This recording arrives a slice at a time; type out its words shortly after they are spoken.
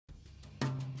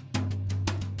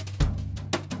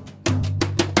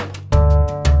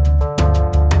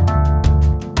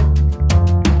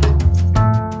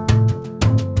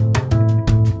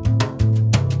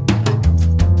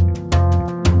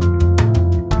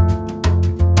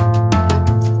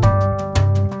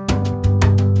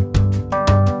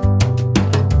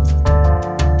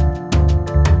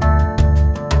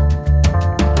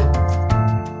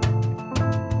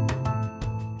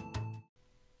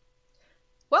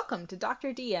Welcome to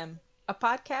Dr. DM, a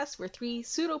podcast where three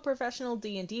pseudo-professional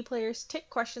D&D players take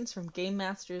questions from game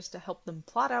masters to help them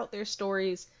plot out their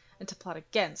stories and to plot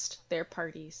against their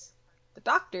parties. The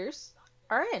doctors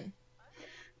are in.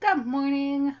 Good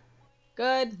morning.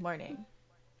 Good morning.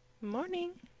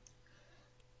 Morning.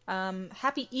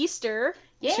 Happy Easter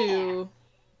to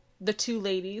the two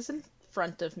ladies in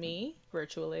front of me,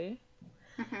 virtually.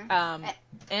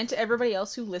 And to everybody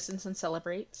else who listens and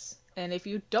celebrates. And if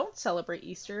you don't celebrate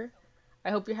Easter,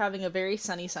 I hope you're having a very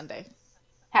sunny Sunday.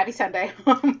 Happy Sunday.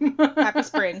 Happy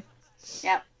spring.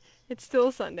 Yep. It's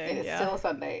still Sunday. It is still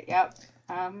Sunday. Yep.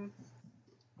 So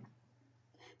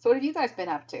what have you guys been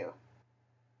up to?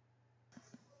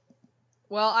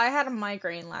 Well, I had a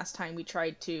migraine last time we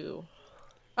tried to...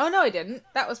 Oh, no, I didn't.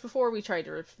 That was before we tried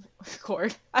to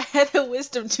record. I had a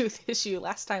wisdom tooth issue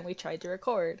last time we tried to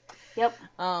record. Yep.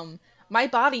 My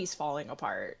body's falling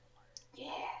apart. Yeah,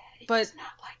 but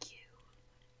not like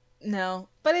you. No,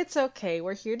 but it's okay.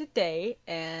 We're here today,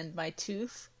 and my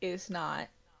tooth is not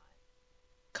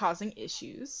causing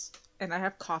issues. And I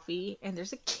have coffee, and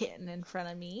there's a kitten in front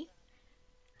of me.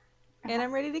 And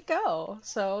I'm ready to go.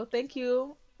 So thank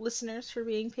you, listeners, for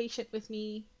being patient with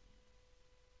me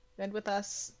and with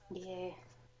us. Yeah.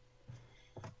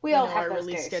 We all have our those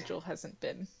release days. schedule hasn't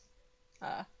been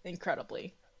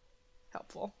incredibly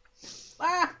helpful.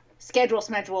 Schedule.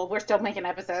 We're still making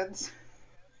episodes.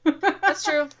 That's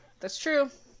true. That's true.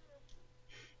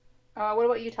 What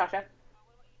about you, Tasha?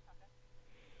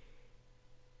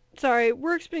 Sorry,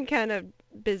 work's been kind of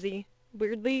busy,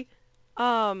 weirdly.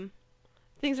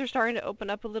 Things are starting to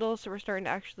open up a little, so we're starting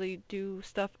to actually do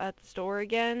stuff at the store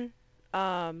again.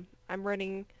 I'm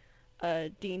running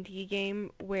a D&D game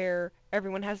where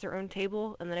everyone has their own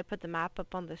table, and then I put the map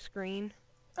up on the screen.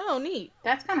 Oh, neat.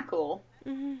 That's kind of cool.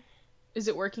 Mm-hmm. Is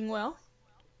it working well?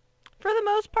 For the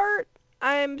most part,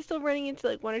 I'm still running into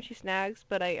like one or two snags,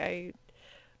 but I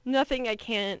nothing I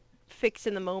can't fix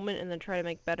in the moment and then try to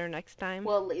make better next time.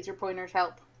 Will laser pointers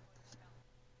help?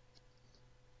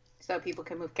 So people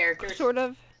can move characters? Sort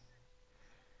of.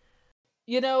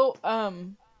 You know,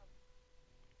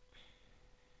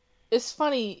 it's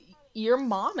funny, your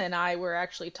mom and I were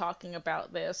actually talking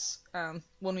about this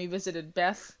when we visited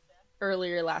Beth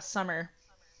earlier last summer.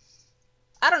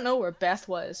 I don't know where Beth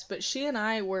was, but she and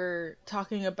I were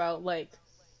talking about, like,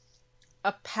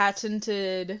 a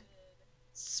patented,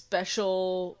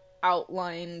 special,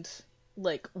 outlined,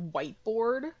 like,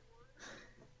 whiteboard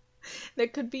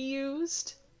that could be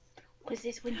used. Was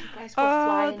this when you guys were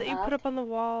flying that you put up on the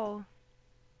wall.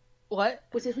 What?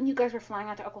 Was this when you guys were flying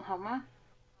out to Oklahoma?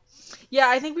 Yeah,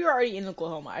 I think we were already in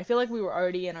Oklahoma. I feel like we were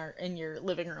already in your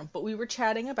living room, but we were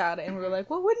chatting about it, and we were like,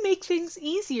 what would make things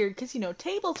easier? Because,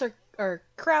 tables are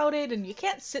crowded, and you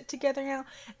can't sit together now.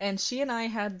 And she and I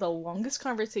had the longest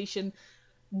conversation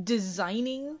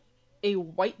designing a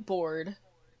whiteboard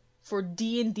for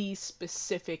D&D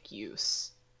specific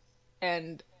use.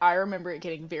 And I remember it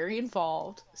getting very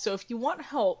involved. So if you want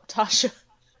help, Tasha,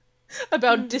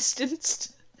 about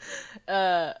distanced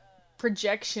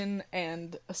projection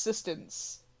and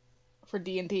assistance for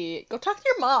D&D, go talk to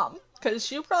your mom, because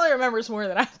she probably remembers more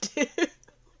than I do.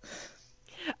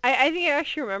 I think I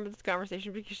actually remember this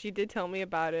conversation because she did tell me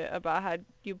about it, about how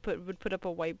you would put up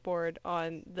a whiteboard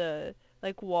on the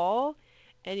wall,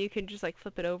 and you can just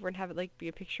flip it over and have it be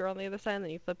a picture on the other side, and then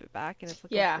you flip it back and it's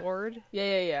a board.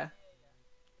 Yeah.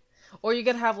 Or you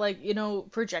could have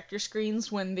projector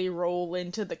screens when they roll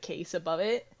into the case above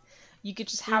it. You could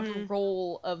just have a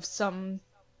roll of some,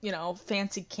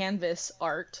 fancy canvas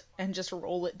art and just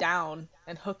roll it down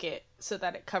and hook it so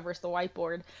that it covers the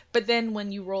whiteboard. But then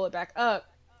when you roll it back up,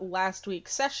 last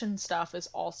week's session stuff is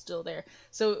all still there.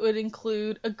 So it would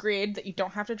include a grid that you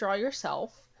don't have to draw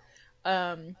yourself.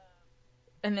 And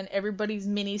then everybody's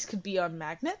minis could be on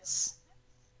magnets.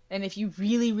 And if you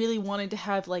really, really wanted to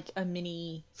have, a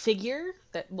mini figure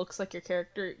that looks like your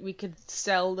character, we could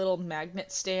sell little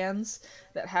magnet stands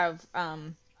that have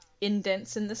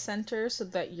indents in the center so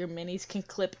that your minis can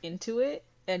clip into it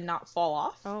and not fall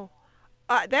off. Oh.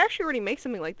 They actually already make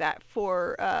something like that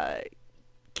for,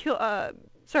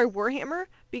 Warhammer,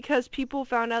 because people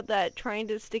found out that trying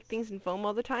to stick things in foam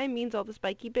all the time means all the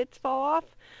spiky bits fall off.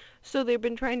 So they've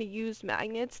been trying to use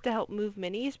magnets to help move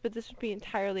minis, but this would be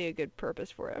entirely a good purpose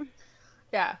for it.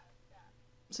 Yeah.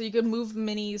 So you could move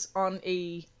minis on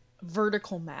a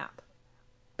vertical map,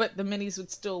 but the minis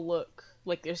would still look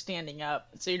like they're standing up,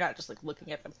 so you're not just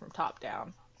looking at them from top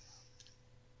down.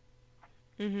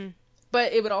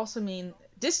 But it would also mean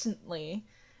distantly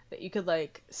that you could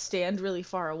stand really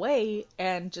far away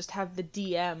and just have the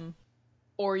DM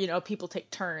or people take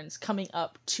turns coming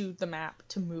up to the map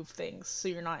to move things, so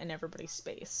you're not in everybody's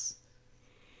space.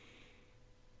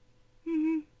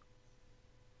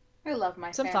 I love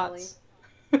my Some family.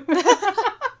 thoughts.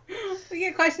 We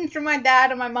get questions from my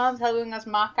dad, and my mom's helping us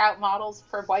mock out models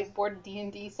for whiteboard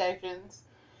D&D sessions.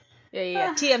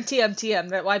 Yeah. TM.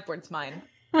 That whiteboard's mine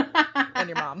and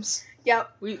your mom's.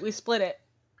 Yep. We split it.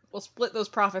 We'll split those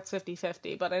profits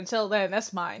 50-50, but until then,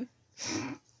 that's mine.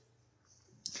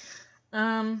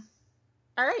 All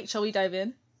right, shall we dive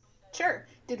in? Sure.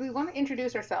 Did we want to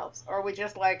introduce ourselves, or are we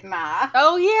just like, nah?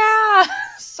 Oh yeah!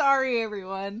 Sorry,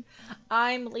 everyone.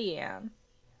 I'm Leanne.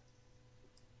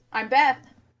 I'm Beth.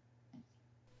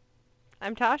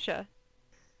 I'm Tasha.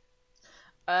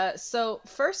 So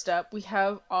first up, we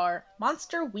have our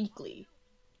Monster Weekly.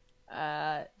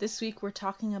 This week we're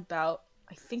talking about,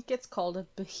 I think it's called a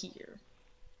Behir.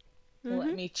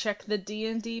 Let me check the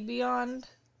D&D Beyond.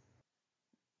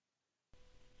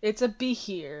 It's a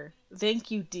Behir.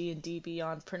 Thank you, D&D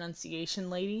Beyond pronunciation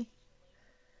lady.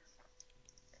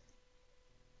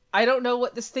 I don't know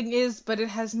what this thing is, but it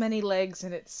has many legs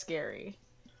and it's scary.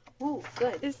 Ooh,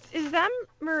 good. Is that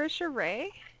Marisha Ray?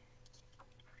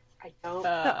 I don't.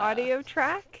 The audio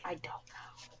track? I don't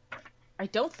know. I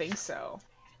don't think so.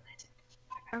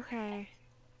 Okay.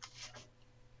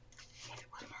 If it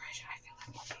was Marisha, I feel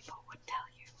like more people would tell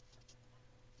you.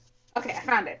 Okay, I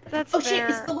found it. That's shit, fair.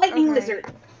 it's the lightning Okay. lizard.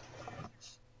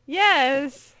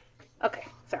 Yes! Okay,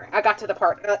 sorry, I got to the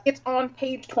part. It's on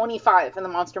page 25 in the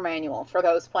Monster Manual for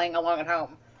those playing along at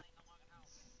home.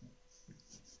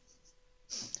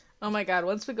 Oh my god,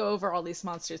 once we go over all these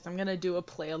monsters, I'm gonna do a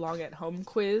play along at home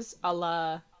quiz a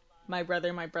la My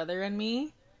Brother and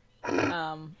Me.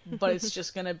 But it's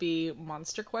just gonna be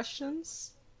monster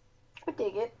questions. I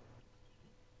dig it.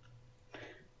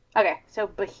 Okay, so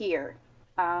Behir.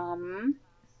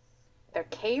 They're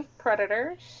cave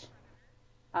predators.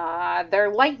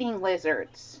 They're lightning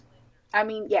lizards. I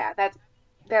mean, yeah,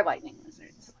 they're lightning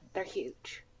lizards. They're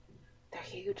huge. They're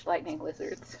huge lightning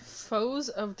lizards. Foes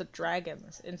of the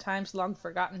dragons. In times long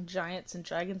forgotten, giants and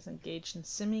dragons engaged in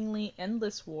seemingly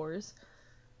endless wars.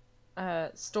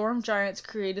 Storm giants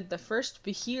created the first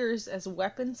Behirs as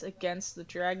weapons against the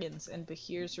dragons, and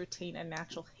Behirs retain a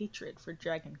natural hatred for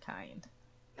dragonkind.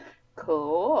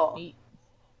 Cool. Neat.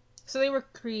 So they were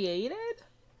created?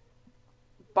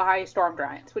 By storm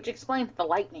giants, which explains the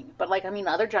lightning. But, like, I mean,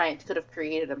 other giants could have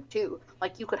created them, too.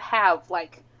 Like, you could have,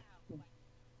 like,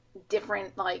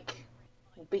 different, like,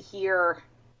 Behir,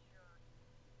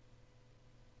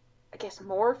 I guess,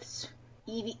 morphs?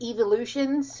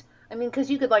 Evolutions? I mean, because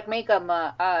you could, like, make them,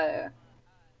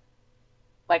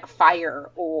 like,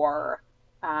 fire, or,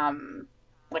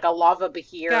 like, a lava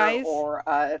Behir, Guys? or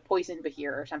a poison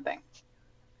Behir, or something.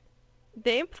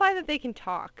 They imply that they can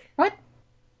talk. What?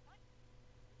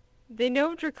 They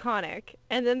know Draconic,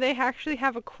 and then they actually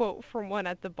have a quote from one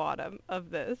at the bottom of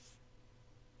this.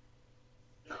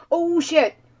 Oh,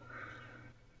 shit!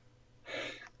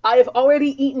 I have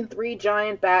already eaten 3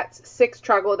 giant bats, 6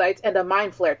 troglodytes, and a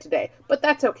mind flare today, but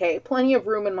that's okay. Plenty of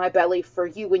room in my belly for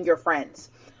you and your friends.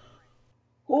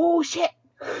 Oh, shit!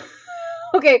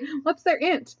 Okay, what's their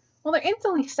int? Well, their int's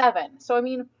only 7, so I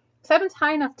mean, 7's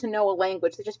high enough to know a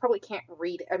language, they just probably can't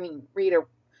read or...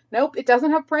 Nope, it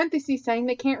doesn't have parentheses saying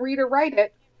they can't read or write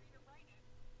it.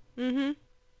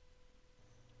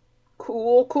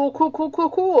 Cool.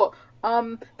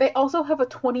 They also have a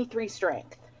 23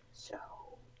 strength, so...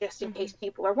 Just in case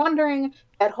people are wondering,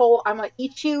 that whole "I'ma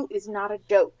eat you" is not a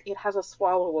joke. It has a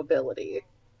swallow ability.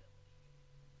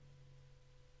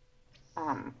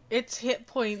 Its hit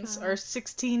points are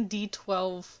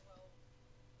 16d12.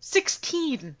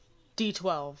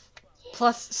 16d12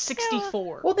 plus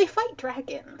 64. Well, they fight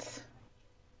dragons.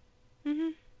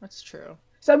 That's true.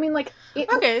 So, I mean, like...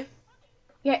 Okay.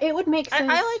 Yeah, it would make sense.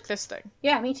 I like this thing.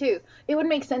 Yeah, me too. It would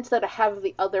make sense, though, to have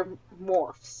the other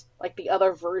morphs, like the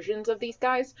other versions of these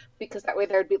guys, because that way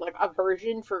there would be, like, a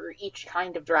version for each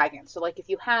kind of dragon. So, like, if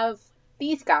you have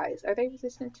these guys, are they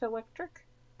resistant to electric?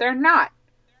 They're not.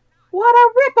 What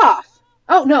a ripoff!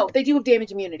 Oh, no, they do have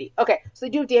damage immunity. Okay, so they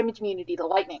do have damage immunity to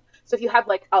lightning. So if you had,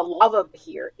 like, a lava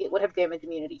here, it would have damage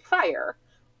immunity to fire.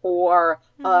 Or,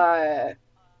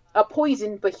 a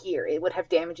poison Behir, it would have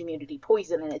damage immunity.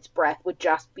 Poison in its breath would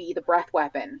just be the breath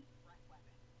weapon.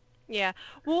 Yeah.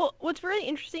 Well, what's really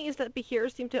interesting is that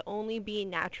Behirs seem to only be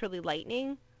naturally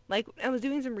lightning. Like, I was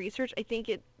doing some research. I think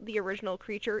the original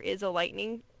creature is a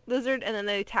lightning lizard, and then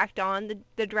they tacked on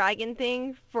the dragon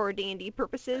thing for D&D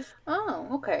purposes. Oh,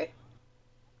 okay.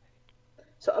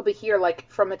 So a Behir, like,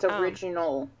 from its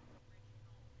original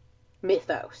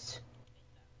mythos.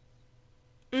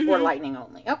 Or lightning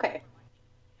only. Okay.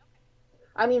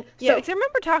 I mean, Yeah, so because I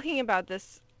remember talking about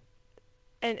this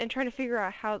and trying to figure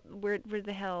out where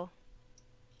the hell.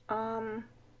 um,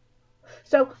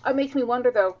 so it makes me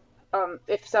wonder though,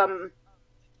 if some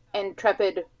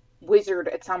intrepid wizard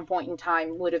at some point in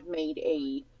time would have made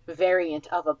a variant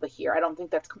of a Bahir. I don't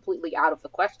think that's completely out of the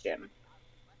question.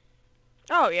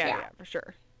 Oh yeah, Yeah, yeah, for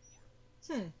sure.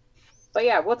 Hmm. but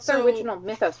yeah, what's the So original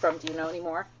mythos from? Do you know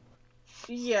anymore?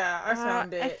 yeah, I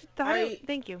found I it. thought it. I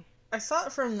Thank you. I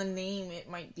thought from the name it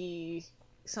might be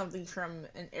something from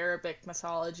an Arabic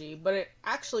mythology, but it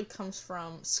actually comes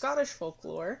from Scottish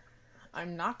folklore.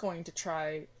 I'm not going to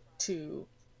try to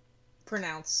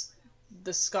pronounce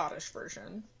the Scottish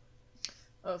version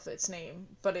of its name,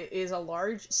 but it is a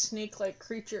large snake-like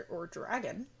creature or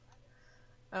dragon.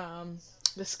 Um,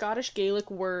 the Scottish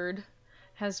Gaelic word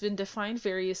has been defined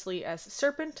variously as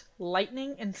serpent,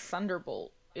 lightning, and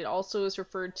thunderbolt. It also is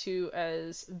referred to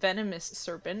as venomous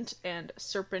serpent and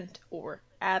serpent or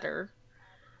adder.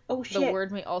 Oh The shit!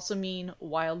 word may also mean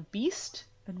wild beast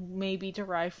and may be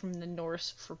derived from the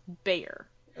Norse for bear,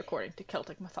 according to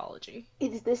Celtic mythology.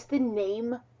 Is this the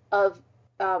name of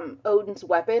Odin's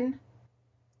weapon?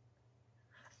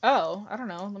 Oh, I don't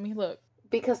know. Let me look.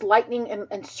 Because lightning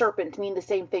and serpent mean the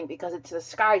same thing because it's the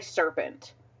sky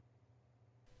serpent.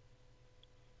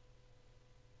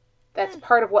 That's Hmm.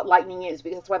 part of what lightning is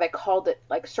because that's why they called it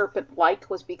like serpent like,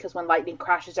 was because when lightning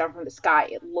crashes down from the sky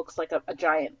it looks like a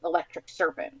giant electric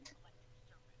serpent.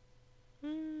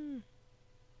 Hmm.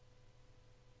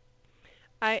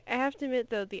 I have to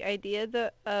admit though, the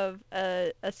idea of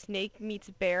a snake meets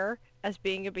bear as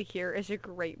being a Bahir is a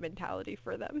great mentality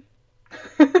for them.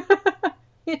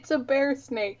 It's a bear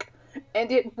snake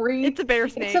and it It's breathes. a bear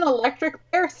It's an snake. electric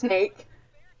bear snake.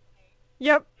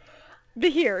 Yep.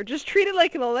 Bahir. Just treat it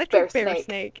like an Bear electric bear snake.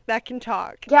 snake that can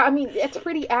talk. Yeah, I mean it's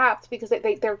pretty apt because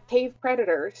they're cave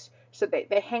predators, so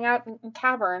they hang out in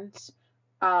caverns,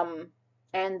 um,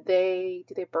 and they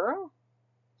do they burrow?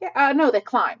 Yeah, no, they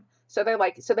climb. So they're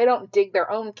like, so they don't dig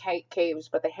their own caves,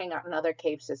 but they hang out in other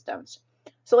cave systems.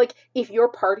 So like, if your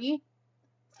party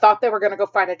thought they were gonna go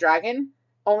fight a dragon,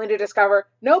 only to discover,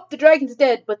 nope, the dragon's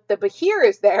dead, but the Bahir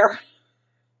is there.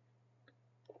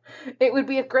 It would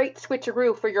be a great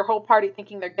switcheroo for your whole party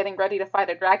thinking they're getting ready to fight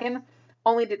a dragon,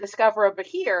 only to discover a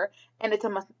Bahir, and it's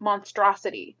a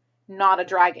monstrosity, not a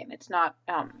dragon. It's not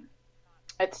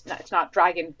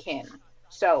dragonkin.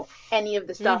 So any of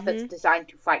the stuff that's Mm-hmm. designed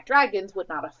to fight dragons would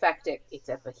not affect it,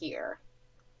 except for here.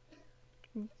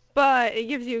 But it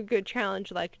gives you a good challenge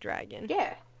like a dragon.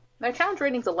 Yeah. My challenge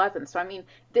rating's 11, so I mean,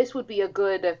 this would be a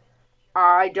good.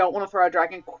 I don't want to throw a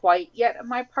dragon quite yet at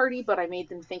my party, but I made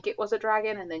them think it was a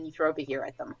dragon, and then you throw a Bahir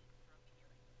at them.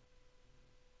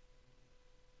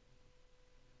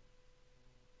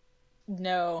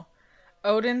 No.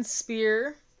 Odin's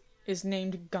spear is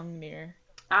named Gungnir.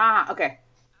 Ah, okay.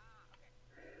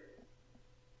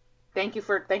 Thank you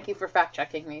for fact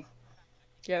checking me.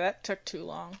 Yeah, that took too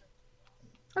long.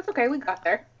 That's okay, we got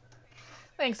there.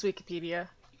 Thanks, Wikipedia.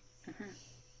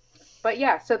 But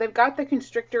yeah, so they've got the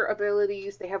constrictor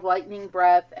abilities, they have lightning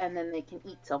breath, and then they can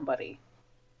eat somebody.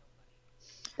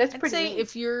 That's I'd pretty say neat.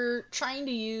 if you're trying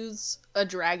to use a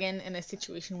dragon in a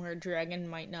situation where a dragon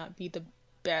might not be the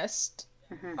best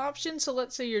Hmm. option, so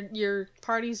let's say your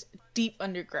party's deep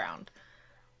underground.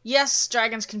 Yes,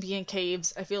 dragons can be in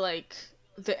caves. I feel like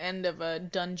the end of a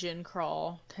dungeon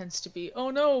crawl tends to be,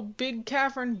 oh no, big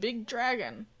cavern, big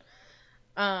dragon.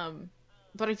 Um,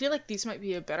 but I feel like these might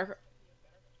be a better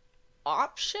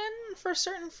option for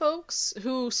certain folks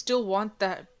who still want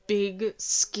that big,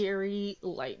 scary,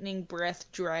 lightning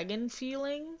breath dragon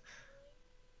feeling.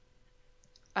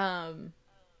 Um,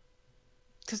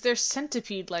 because they're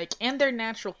centipede like and they're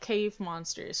natural cave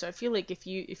monsters. So I feel like if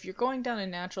you're going down a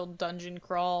natural dungeon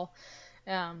crawl,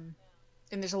 um,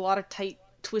 and there's a lot of tight,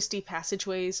 twisty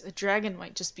passageways, a dragon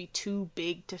might just be too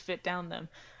big to fit down them.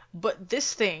 But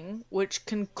this thing, which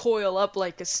can coil up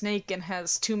like a snake and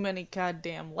has too many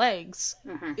goddamn legs,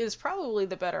 Hmm. is probably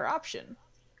the better option.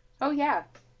 Oh yeah.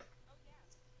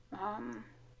 Um,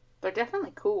 they're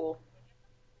definitely cool.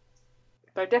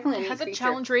 They're definitely It a neat has a creature.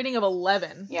 challenge rating of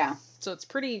 11, Yeah. so it's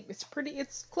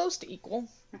close to equal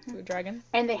Hmm. to a dragon.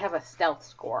 And they have a stealth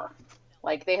score.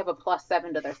 Like they have a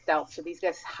 +7 to their stealth. So these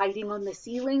guys hiding on the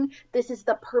ceiling, this is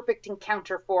the perfect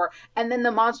encounter for. And then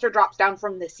the monster drops down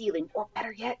from the ceiling, or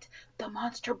better yet, the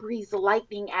monster breathes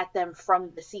lightning at them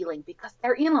from the ceiling because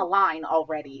they're in a line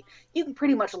already. You can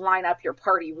pretty much line up your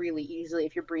party really easily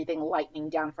if you're breathing lightning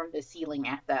down from the ceiling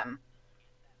at them.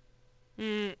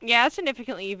 Yeah, it's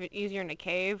significantly even easier in a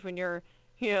cave when you're,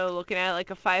 looking at like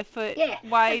a 5 foot Yeah,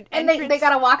 wide and they entrance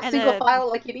gotta walk and single a. file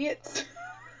like idiots.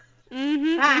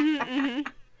 Mhm. Mhm. Mhm.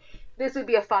 This would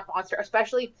be a fun monster,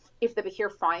 especially if the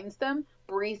Behir finds them,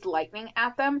 breathes lightning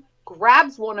at them,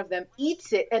 grabs one of them,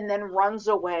 eats it, and then runs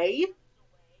away.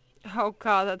 Oh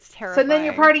god, that's So then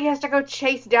your terrifying. party has to go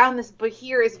chase down this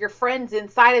Behir as your friends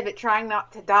inside of it trying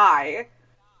not to die.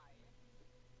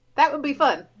 That would be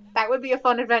fun. That would be a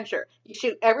fun adventure. You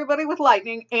shoot everybody with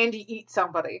lightning and you eat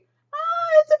somebody.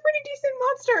 Ah, it's a pretty decent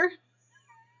monster.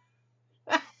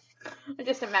 I'm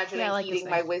just Yeah, I imagining like this eating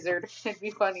thing. my wizard. It'd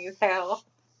be funny as hell.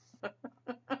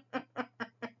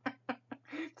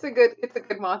 It's a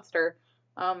good monster.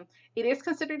 It is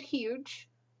considered huge,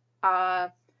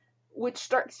 which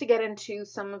starts to get into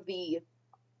some of the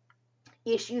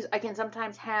issues I can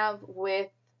sometimes have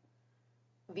with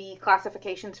the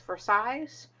classifications for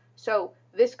size. So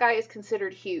this guy is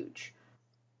considered huge.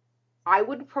 I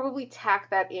would probably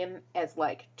tack that in as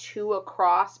like 2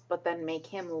 across, but then make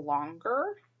him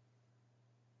longer.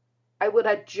 I would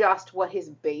adjust what his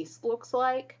base looks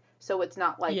like so it's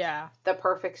not like Yeah. the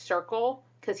perfect circle,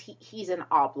 because he's an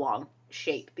oblong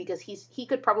shape, because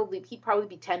he'd probably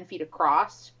be 10 feet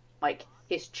across, like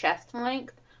his chest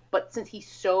length, but since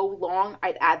he's so long,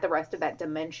 I'd add the rest of that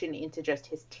dimension into just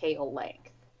his tail length.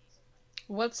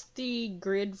 What's the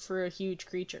grid for a huge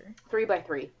creature? 3 by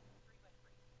 3.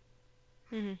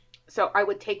 Mm-hmm. So I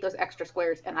would take those extra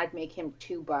squares and I'd make him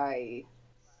 2 by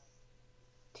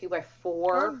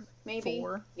 4, maybe.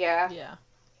 4. Yeah, Yeah.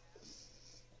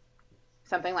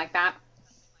 something like that.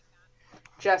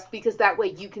 Just because that way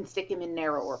you can stick him in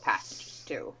narrower passages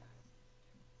too.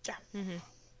 Yeah. Mm-hmm.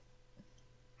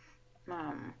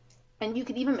 And you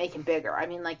could even make him bigger. I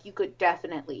mean, like, you could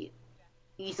definitely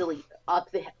easily up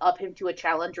him to a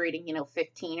challenge rating,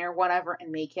 15 or whatever,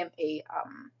 and make him a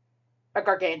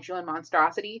gargantuan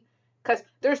monstrosity. Because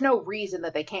there's no reason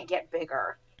that they can't get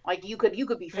bigger. Like, you could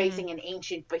be facing an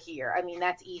ancient Behir. I mean,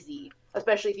 that's easy,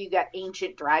 especially if you got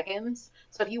ancient dragons.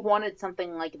 So if you wanted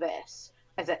something like this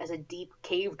as a deep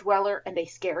cave dweller and a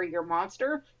scarier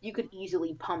monster, you could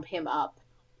easily pump him up.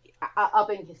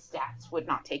 Upping his stats would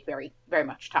not take very very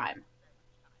much time.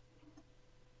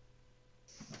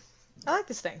 I like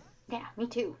this thing. Yeah, me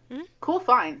too. Mm-hmm. Cool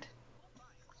find.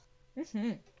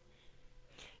 Mm-hmm.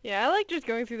 Yeah, I like just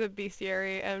going through the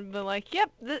bestiary and being like,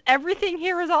 yep, everything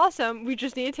here is awesome. We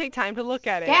just need to take time to look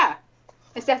at it. Yeah,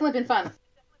 it's definitely been fun.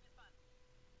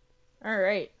 All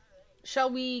right.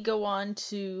 Shall we go on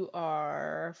to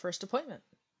our first appointment?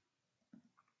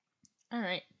 All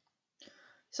right.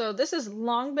 So this has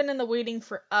long been in the waiting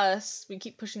for us. We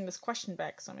keep pushing this question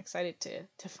back, so I'm excited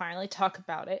to finally talk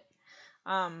about it.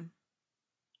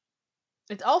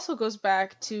 It also goes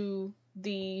back to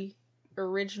the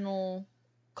original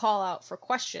call out for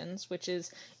questions, which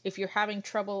is if you're having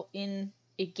trouble in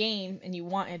a game and you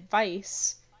want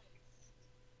advice,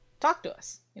 talk to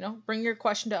us. Bring your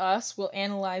question to us. We'll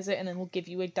analyze it and then we'll give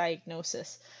you a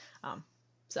diagnosis.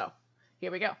 So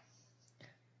here we go.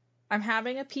 I'm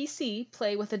having a PC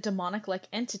play with a demonic-like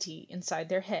entity inside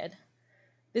their head.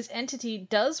 This entity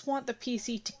does want the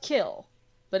PC to kill,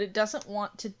 but it doesn't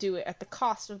want to do it at the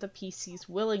cost of the PC's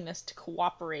willingness to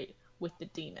cooperate with the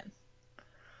demon.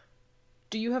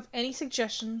 Do you have any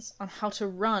suggestions on how to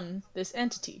run this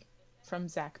entity? From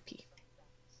Zach P.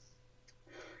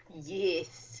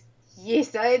 Yes.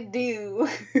 Yes, I do.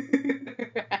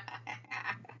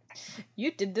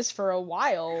 You did this for a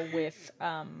while with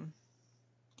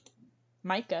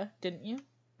Micah, didn't you?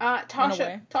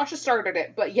 Tasha started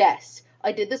it, but yes,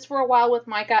 I did this for a while with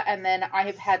Micah, and then I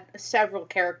have had several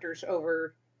characters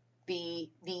over the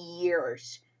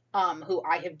years, who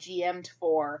I have GM'd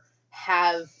for,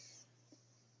 have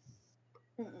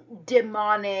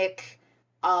demonic,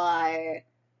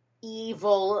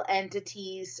 evil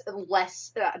entities,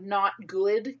 less not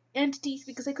good entities,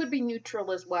 because they could be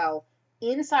neutral as well,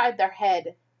 inside their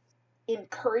head,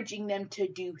 encouraging them to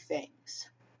do things.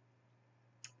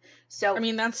 So I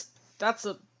mean, that's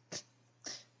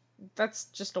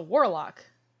just a warlock.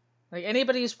 Like,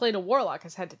 anybody who's played a warlock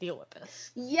has had to deal with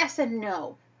this. yes and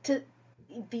no.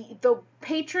 The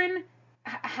patron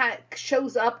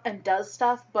shows up and does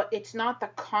stuff, but it's not the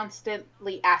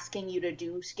constantly asking you to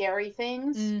do scary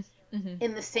things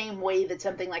in the same way that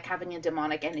something like having a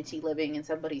demonic entity living in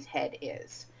somebody's head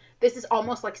is. This is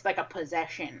almost like a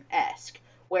possession-esque,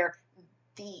 where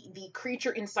the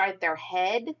creature inside their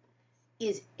head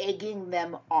is egging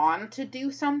them on to do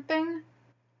something,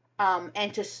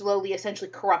 and to slowly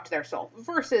essentially corrupt their soul,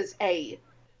 versus a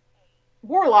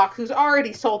warlock who's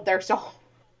already sold their soul.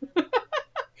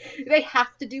 They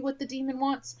have to do what the demon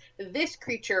wants. This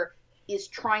creature is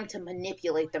trying to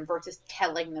manipulate them versus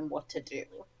telling them what to do.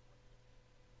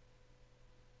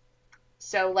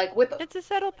 So, like, it's a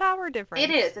subtle power difference. It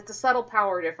is. It's a subtle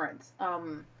power difference.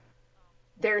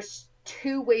 there's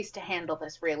two ways to handle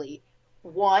this, really.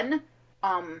 One,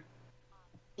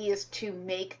 is to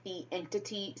make the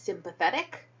entity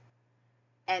sympathetic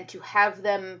and to have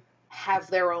them have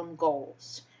their own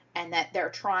goals, and that they're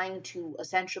trying to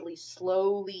essentially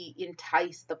slowly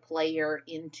entice the player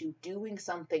into doing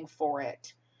something for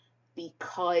it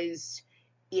because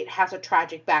it has a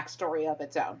tragic backstory of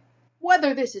its own.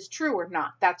 Whether this is true or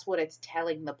not, that's what it's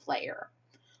telling the player.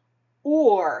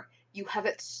 Or you have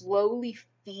it slowly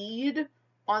feed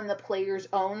on the player's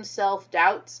own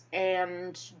self-doubts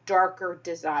and darker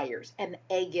desires and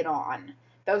egg it on.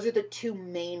 Those are the two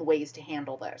main ways to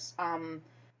handle this.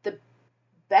 The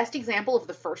best example of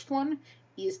the first one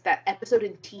is that episode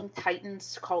in Teen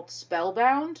Titans called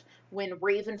Spellbound, when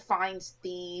Raven finds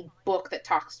the book that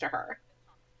talks to her.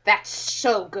 That's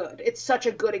so good. It's such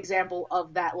a good example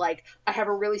of that, like, I have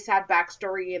a really sad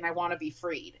backstory and I want to be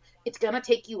freed. It's gonna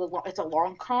take you it's a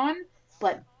long con,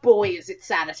 but boy is it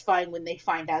satisfying when they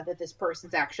find out that this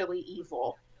person's actually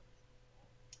evil.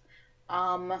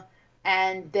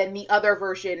 And then the other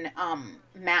version,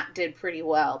 Matt did pretty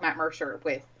well, Matt Mercer,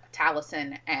 with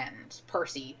Taliesin and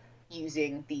Percy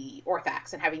using the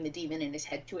Orthax and having the demon in his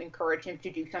head to encourage him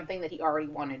to do something that he already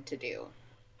wanted to do.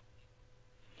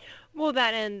 Well,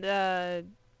 that and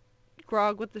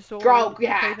Grog with the sword. Grog,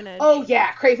 yeah. Craven Edge. Oh,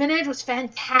 yeah. Craven Edge was a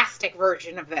fantastic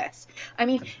version of this. I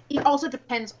mean, it also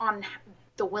depends on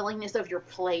the willingness of your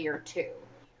player, too.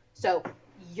 So,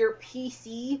 your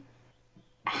PC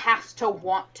has to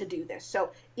want to do this.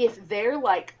 So, if they're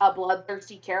like a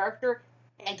bloodthirsty character,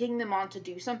 egging them on to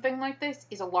do something like this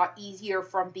is a lot easier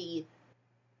from the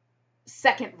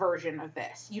second version of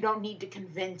this. You don't need to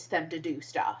convince them to do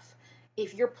stuff.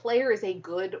 If your player is a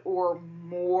good or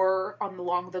more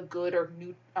along the good or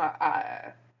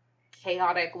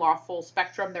chaotic, lawful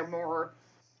spectrum, they're more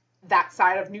that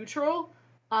side of neutral,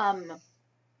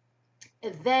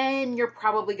 then you're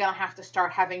probably going to have to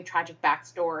start having tragic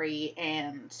backstory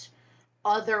and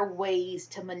other ways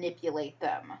to manipulate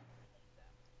them.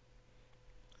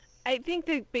 I think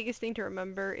the biggest thing to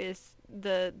remember is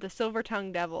the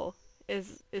Silver-Tongued Devil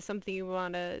is something you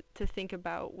want to think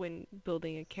about when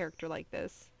building a character like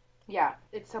this. Yeah,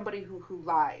 it's somebody who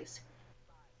lies.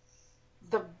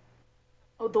 The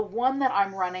one that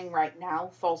I'm running right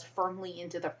now falls firmly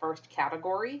into the first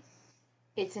category.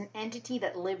 It's an entity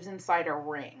that lives inside a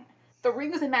ring. The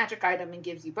ring is a magic item and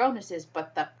gives you bonuses,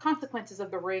 but the consequences of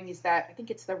the ring is that, I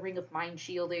think it's the ring of mind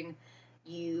shielding.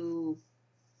 No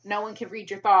one can read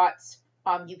your thoughts.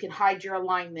 You can hide your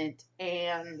alignment,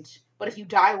 but if you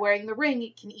die wearing the ring,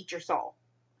 it can eat your soul.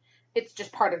 It's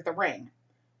just part of the ring.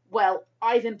 Well,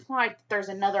 I've implied that there's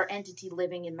another entity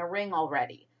living in the ring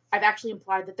already. I've actually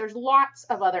implied that there's lots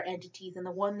of other entities, and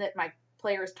the one that my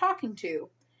player is talking to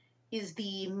is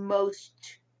the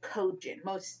most cogent,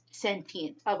 most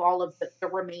sentient of all of the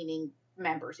remaining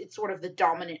members. It's sort of the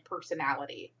dominant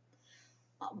personality.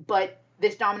 But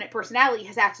this dominant personality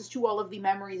has access to all of the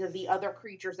memories of the other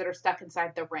creatures that are stuck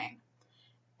inside the ring.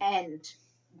 And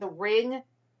the ring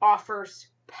offers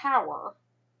power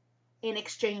in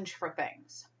exchange for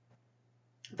things.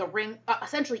 The ring,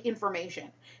 essentially information.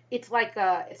 It's like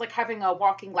having a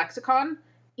walking lexicon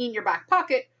in your back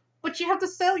pocket, but you have to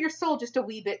sell your soul just a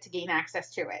wee bit to gain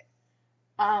access to it.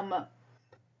 Or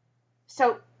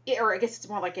I guess it's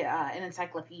more like an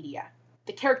encyclopedia.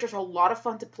 The character's a lot of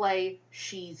fun to play.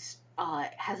 She's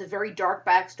has a very dark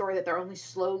backstory that they're only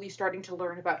slowly starting to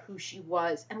learn about who she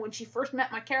was. And when she first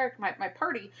met my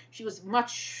party, she was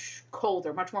much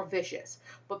colder, much more vicious.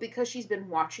 But because she's been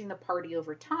watching the party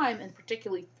over time, and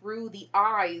particularly through the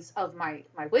eyes of my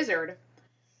wizard,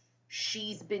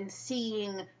 she's been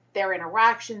seeing their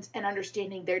interactions and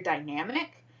understanding their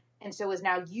dynamic, and so is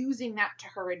now using that to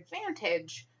her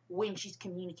advantage when she's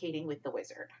communicating with the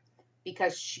wizard,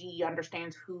 because she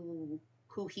understands who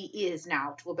he is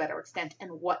now to a better extent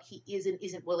and what he is and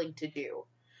isn't willing to do.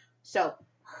 So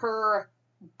her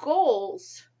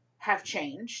goals have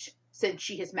changed since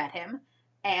she has met him,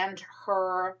 and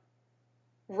her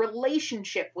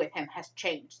relationship with him has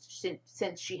changed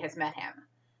since she has met him.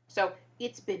 So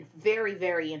it's been very,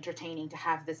 very entertaining to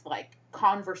have this like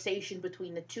conversation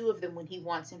between the two of them when he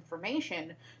wants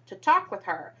information to talk with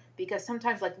her, because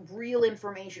sometimes like real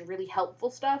information, really helpful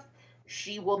stuff,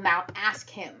 she will now ask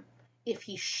him if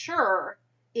he's sure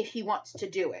if he wants to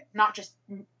do it, not just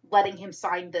letting him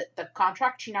sign the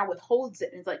contract. She now withholds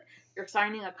it and is like, you're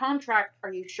signing a contract,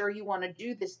 are you sure you want to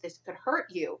do this? This could hurt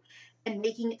you. And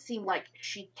making it seem like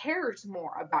she cares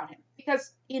more about him,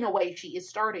 because in a way she is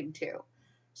starting to.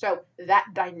 So that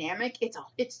dynamic,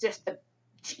 it's just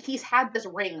he's had this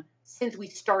ring since we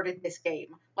started this game.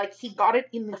 Like, he got it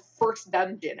in the first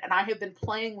dungeon, and I have been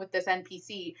playing with this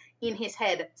NPC in his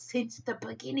head since the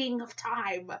beginning of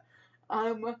time.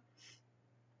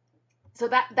 So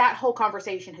that whole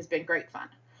conversation has been great fun.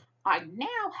 I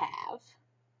now have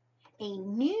a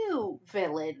new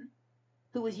villain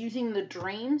who is using the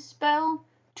dream spell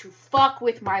to fuck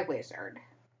with my wizard.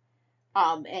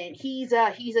 And he's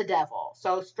a devil.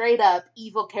 So straight up,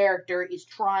 evil character is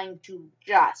trying to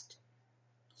just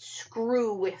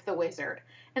screw with the wizard.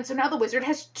 And so now the wizard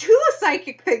has 2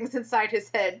 psychic things inside his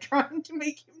head trying to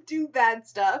make him do bad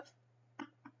stuff.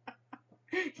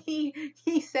 He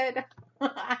said,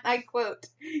 I quote,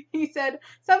 he said,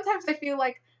 "Sometimes I feel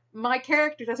like my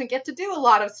character doesn't get to do a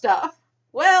lot of stuff."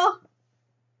 Well,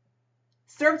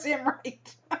 serves him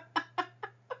right.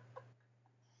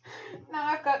 Now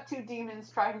I've got 2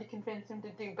 demons trying to convince him to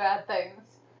do bad things.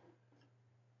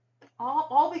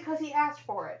 All because he asked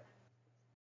for it.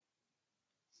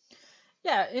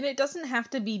 Yeah, and it doesn't have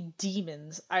to be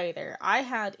demons either. I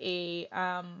had a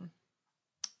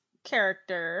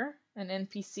character, an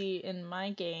NPC in my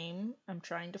game. I'm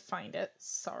trying to find it.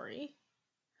 Sorry.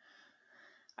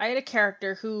 I had a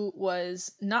character who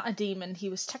was not a demon. He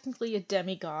was technically a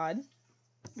demigod.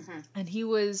 Mm-hmm. And he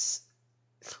was,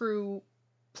 through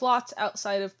plots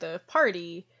outside of the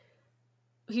party,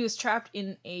 he was trapped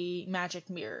in a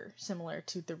magic mirror, similar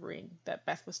to the ring that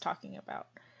Beth was talking about.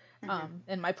 Mm-hmm.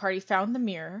 And my party found the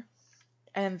mirror,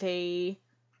 and they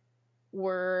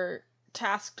were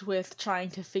tasked with trying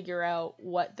to figure out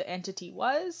what the entity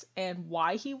was, and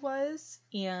why he was,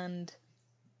 and,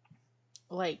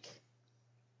 like,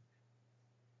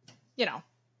 you know,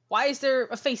 why is there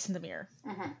a face in the mirror?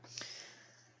 Mm-hmm.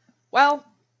 Well,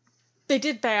 they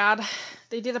did bad.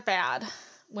 They did a bad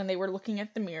when they were looking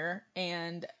at the mirror,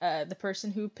 and the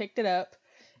person who picked it up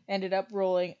ended up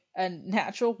rolling a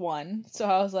natural 1. So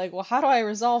I was like, well, how do I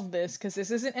resolve this? Because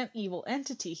this isn't an evil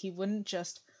entity. He wouldn't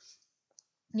just,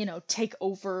 take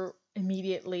over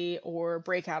immediately or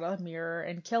break out of the mirror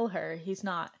and kill her. He's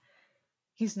not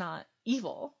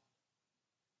evil.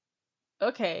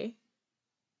 Okay.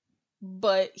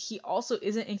 But he also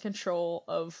isn't in control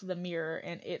of the mirror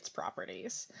and its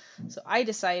properties. So I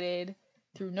decided,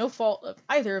 through no fault of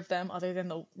either of them other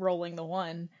than rolling the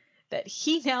 1, that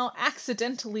he now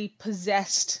accidentally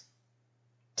possessed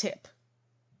Tip,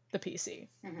 the PC.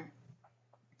 Mm-hmm.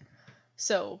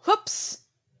 So, whoops!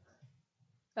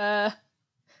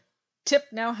 Tip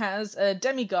now has a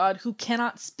demigod who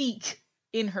cannot speak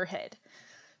in her head.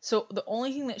 So the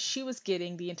only thing that she was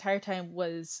getting the entire time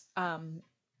was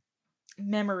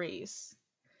memories.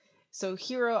 So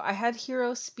I had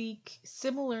Hero speak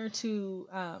similar to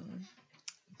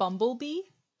Bumblebee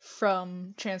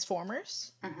from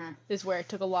Transformers, is where I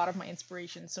took a lot of my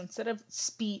inspiration. So instead of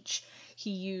speech, he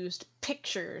used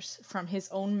pictures from his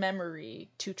own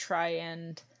memory to try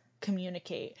and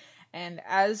communicate. And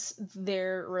as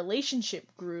their relationship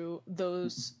grew,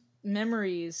 those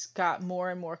memories got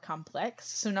more and more complex.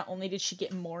 So not only did she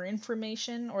get more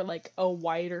information or like a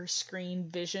wider screen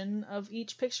vision of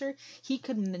each picture, he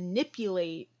could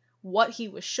manipulate what he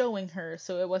was showing her,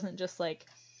 so it wasn't just like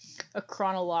a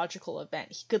chronological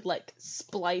event. He could like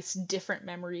splice different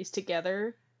memories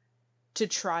together to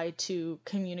try to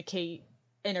communicate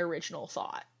an original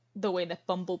thought, the way that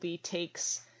Bumblebee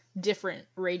takes different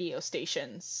radio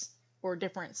stations or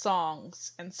different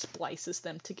songs and splices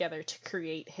them together to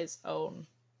create his own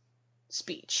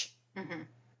speech. Mm-hmm.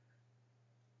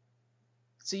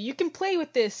 So you can play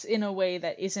with this in a way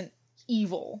that isn't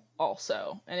evil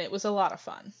also, and it was a lot of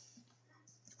fun.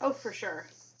 Oh, for sure.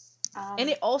 And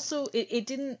it also,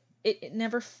 it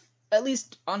never, at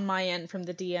least on my end from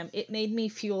the DM, it made me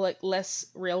feel like less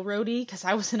railroady, because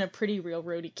I was in a pretty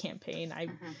railroady campaign.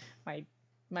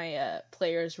 My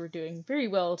players were doing very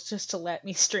well just to let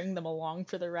me string them along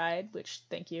for the ride, which,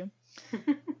 thank you.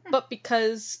 But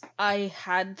because I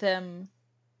had them,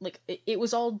 like, it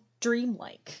was all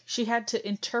dreamlike. She had to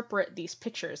interpret these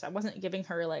pictures. I wasn't giving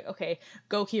her, like, okay,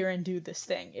 go here and do this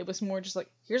thing. It was more just like,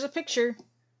 here's a picture.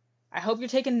 I hope you're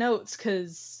taking notes,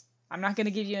 because I'm not going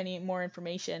to give you any more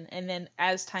information. And then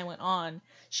as time went on,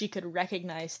 she could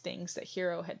recognize things that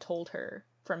Hero had told her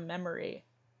from memory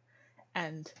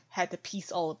and had to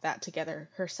piece all of that together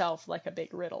herself like a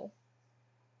big riddle.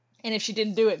 And if she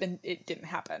didn't do it, then it didn't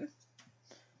happen.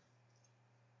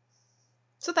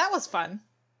 So that was fun.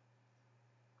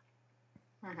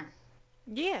 Mm-hmm.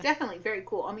 Yeah. Definitely very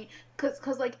cool. I mean,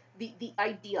 because like the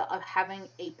idea of having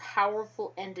a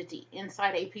powerful entity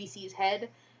inside a PC's head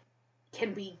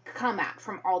can be come at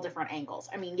from all different angles.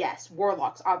 I mean, yes,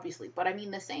 warlocks, obviously, but I mean,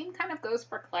 the same kind of goes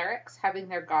for clerics, having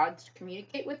their gods to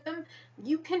communicate with them.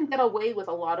 You can get away with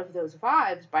a lot of those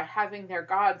vibes by having their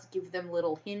gods give them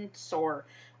little hints or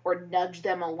nudge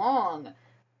them along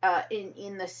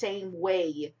in the same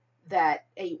way that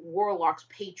a warlock's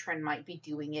patron might be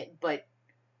doing it, but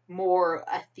more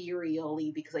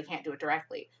ethereally because they can't do it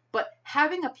directly. But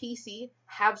having a PC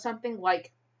have something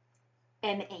like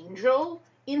an angel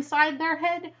inside their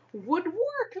head would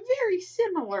work very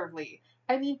similarly.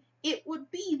 I mean, it would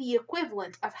be the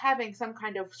equivalent of having some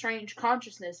kind of strange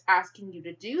consciousness asking you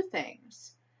to do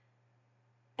things.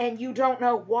 And you don't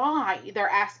know why they're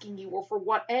asking you or for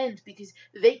what end, because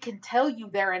they can tell you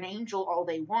they're an angel all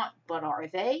they want, but are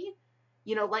they?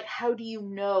 You know, like, how do you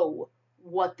know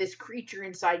what this creature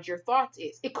inside your thoughts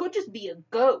is? It could just be a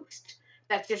ghost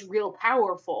that's just real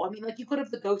powerful. I mean, like, you could have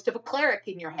the ghost of a cleric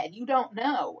in your head. You don't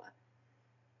know.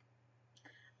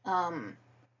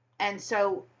 And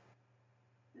so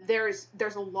there's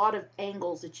a lot of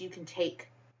angles that you can take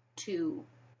to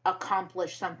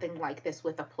accomplish something like this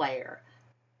with a player.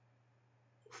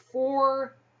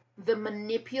 For the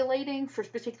manipulating, for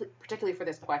particularly for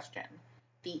this question,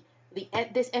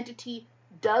 this entity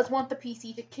does want the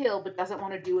PC to kill, but doesn't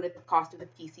want to do it at the cost of the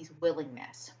PC's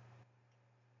willingness.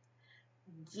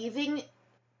 Giving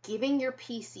your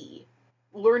PC,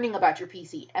 learning about your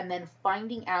PC, and then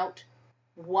finding out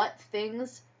what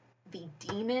things the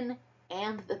demon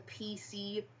and the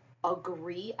PC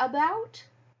agree about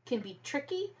can be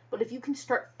tricky, but if you can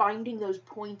start finding those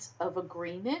points of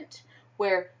agreement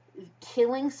where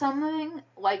killing something,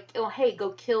 like, oh, hey, go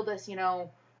kill this, you know,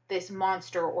 this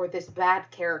monster or this bad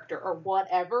character or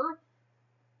whatever,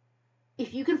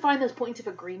 if you can find those points of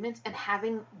agreement and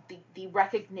having the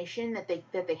recognition that they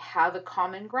have a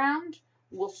common ground,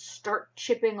 will start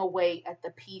chipping away at the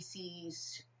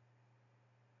PC's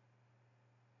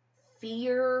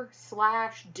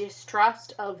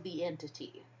fear/distrust of the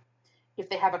entity if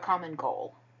they have a common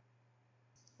goal.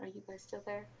 Are you guys still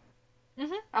there?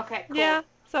 Mm-hmm. Okay, cool. Yeah,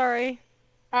 sorry.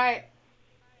 Alright.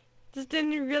 Just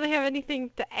didn't really have anything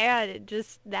to add,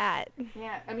 just that.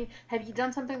 Yeah, I mean, have you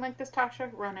done something like this, Tasha?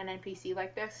 Run an NPC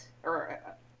like this? Or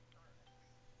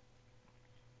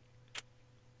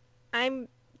I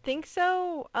think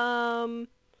so, but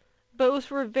it was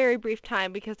for a very brief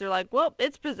time because they're like, well,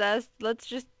 it's possessed, let's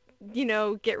just, you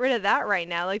know, get rid of that right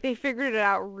now. Like, they figured it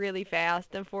out really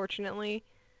fast, unfortunately.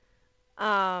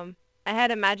 I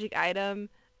had a magic item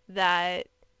that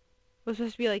was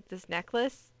supposed to be like this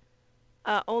necklace,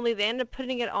 only they ended up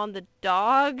putting it on the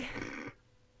dog.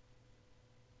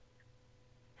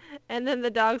 And then the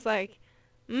dog's like,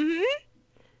 mm-hmm.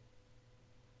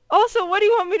 Also, what do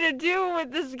you want me to do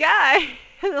with this guy?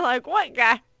 And they're like, what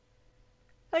guy?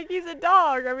 Like, he's a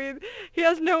dog. I mean, he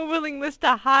has no willingness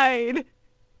to hide.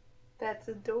 That's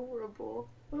adorable.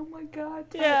 Oh my god,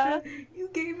 Tasha. Yeah. You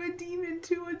gave a demon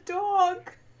to a dog.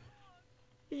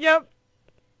 Yep.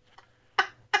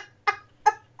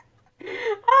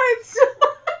 I'm so...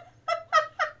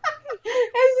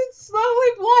 As it's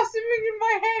slowly blossoming in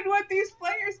my head what these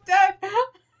players done.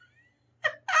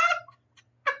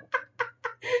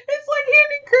 It's like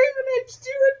handing Cravenedge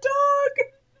to a dog.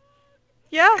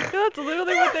 Yeah, that's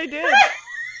literally what they did.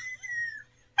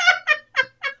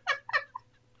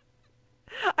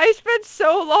 I spent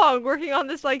so long working on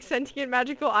this, like, sentient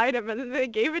magical item, and then they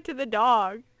gave it to the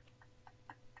dog.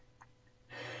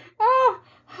 Oh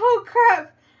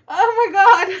crap. Oh my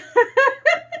god.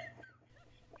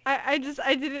 I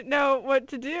didn't know what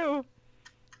to do.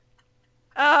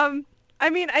 I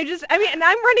mean, and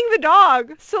I'm running the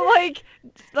dog, so, like,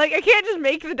 I can't just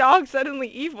make the dog suddenly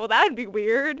evil. That'd be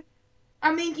weird.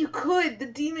 I mean, you could. The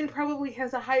demon probably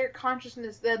has a higher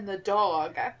consciousness than the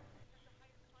dog.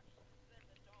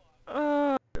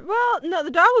 Well, no,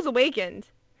 the dog was awakened.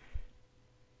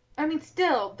 I mean,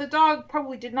 still, the dog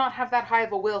probably did not have that high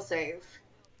of a will save.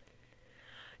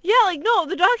 Yeah, like, no,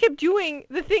 the dog kept doing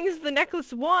the things the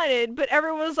necklace wanted, but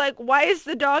everyone was like, why is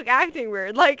the dog acting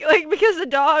weird? Like, because the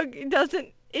dog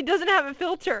doesn't have a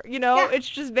filter, you know? Yeah. It's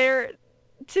just there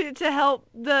to help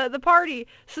the party.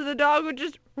 So the dog would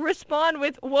just respond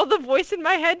with, well, the voice in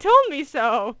my head told me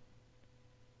so.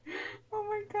 Oh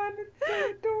my god, it's so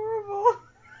adorable.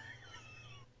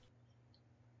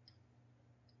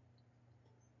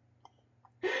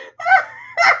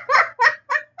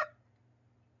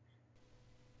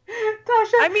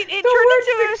 Tasha, I mean, it the turned word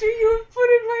into picture you have put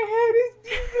in my head is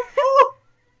beautiful.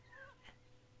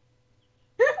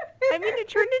 I mean, it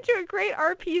turned into a great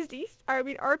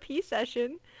RP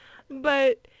session,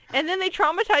 and then they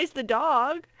traumatized the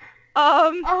dog.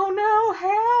 Oh no,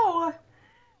 how?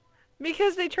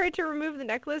 Because they tried to remove the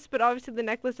necklace, but obviously the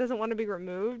necklace doesn't want to be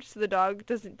removed, so the dog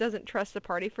doesn't trust the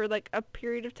party for like a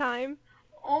period of time.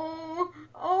 Oh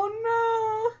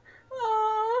no.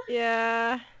 Oh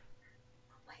Yeah.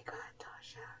 my god,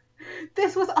 Tasha.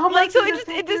 This was Like, almost so as it just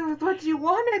effective as what you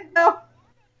wanted, though.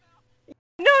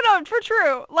 no, for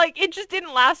true. Like, it just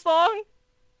didn't last long.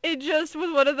 It just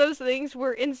was one of those things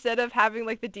where instead of having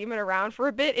like the demon around for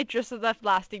a bit, it just left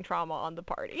lasting trauma on the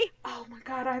party. Oh my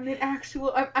god, I'm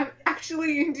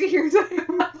actually in tears.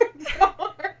 I'm laughing so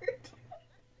hard.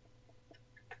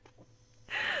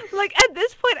 Like, at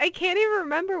this point, I can't even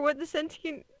remember what the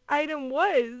sentient item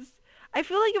was. I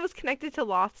feel like it was connected to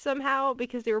Loth somehow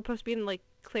because they were supposed to be in like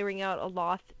clearing out a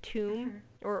Loth tomb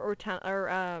or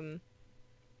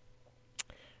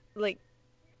like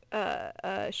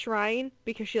shrine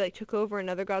because she like took over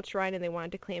another god's shrine and they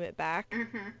wanted to claim it back.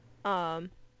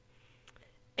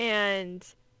 And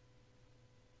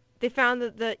they found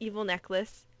the evil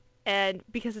necklace, and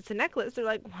because it's a necklace, they're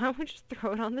like, why don't we just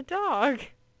throw it on the dog?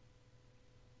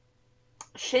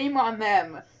 Shame on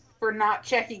them for not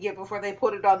checking it before they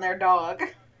put it on their dog.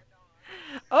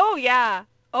 Oh yeah.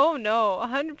 Oh no,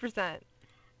 100%.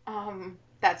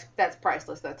 That's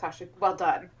priceless, though, Tasha. Well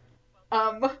done.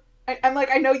 I'm like,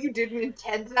 I know you didn't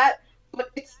intend that,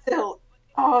 but it's still,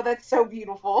 oh, that's so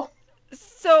beautiful.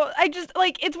 So I just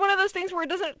like it's one of those things where it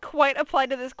doesn't quite apply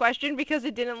to this question because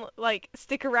it didn't like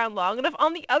stick around long enough.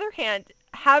 On the other hand,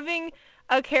 having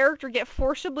a character get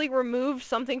forcibly remove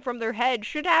something from their head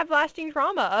should have lasting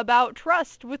trauma about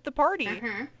trust with the party.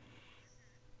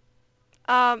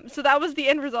 So that was the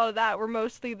end result of that, where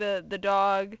mostly the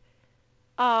dog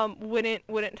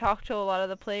wouldn't talk to a lot of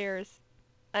the players,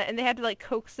 and they had to like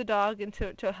coax the dog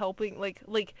into helping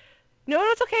like no,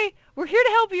 it's okay. We're here to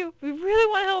help you. We really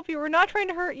want to help you. We're not trying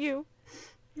to hurt you.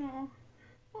 Oh,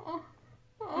 oh,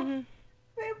 oh. Mm-hmm.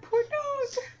 That poor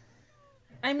dog.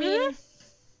 I mean,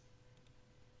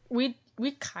 we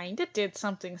kind of did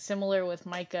something similar with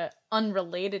Micah,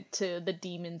 unrelated to the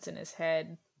demons in his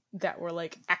head that were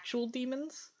like actual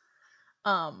demons.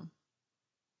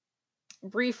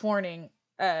 Brief warning,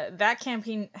 that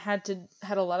campaign had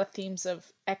a lot of themes of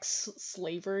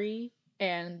ex-slavery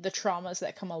and the traumas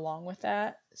that come along with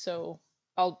that. So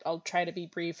I'll try to be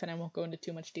brief and I won't go into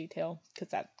too much detail because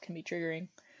that can be triggering.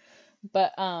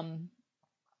 But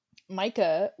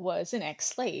Micah was an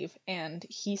ex-slave and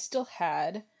he still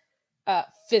had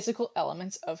physical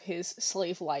elements of his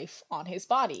slave life on his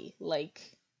body, like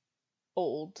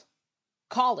old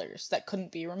collars that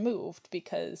couldn't be removed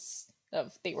because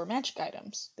they were magic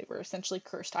items. They were essentially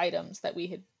cursed items that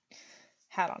we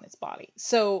had on his body.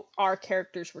 So our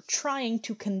characters were trying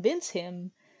to convince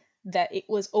him that it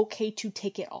was okay to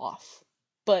take it off.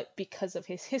 But because of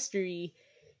his history,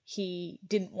 he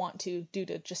didn't want to due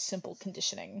to just simple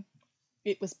conditioning.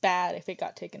 It was bad if it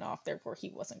got taken off, therefore he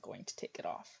wasn't going to take it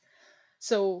off.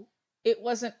 So it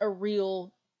wasn't a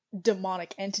real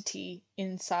demonic entity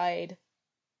inside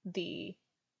the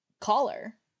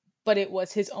collar, but it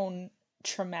was his own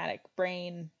traumatic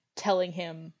brain telling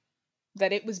him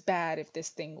that it was bad if this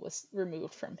thing was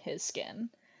removed from his skin.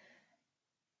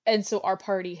 And so our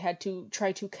party had to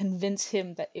try to convince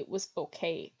him that it was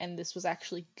okay and this was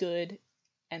actually good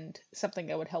and something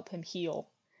that would help him heal.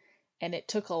 And it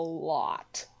took a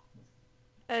lot.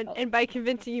 And by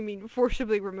convincing you mean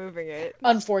forcibly removing it.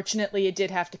 Unfortunately, it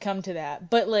did have to come to that.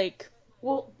 But like,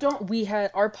 well, we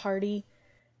had our party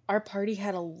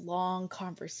had a long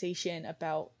conversation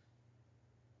about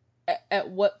at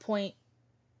what point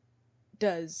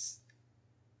does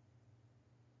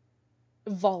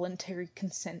voluntary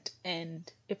consent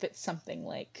end if it's something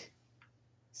like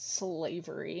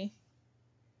slavery.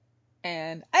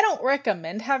 And I don't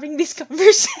recommend having these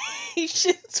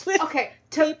conversations with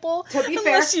people to be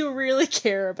unless fair, you really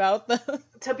care about them.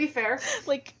 To be fair,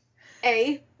 like,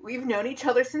 we've known each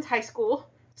other since high school,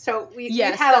 so we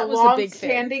yes, had a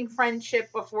long-standing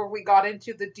friendship before we got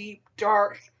into the deep,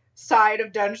 dark side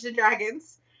of Dungeons and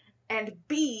Dragons. And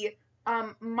B,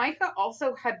 Micah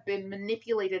also had been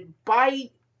manipulated by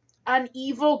an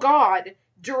evil god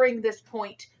during this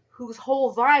point, whose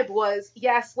whole vibe was,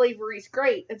 yeah, slavery's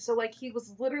great. And so, like, he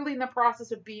was literally in the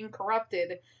process of being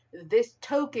corrupted. This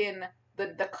token,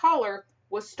 the collar,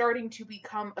 was starting to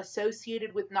become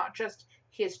associated with not just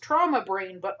his trauma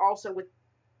brain, but also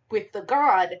with the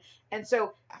god. And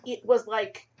so it was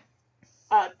like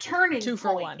a turning 2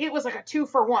 for 1. It was like a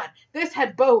 2-for-1. This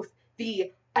had both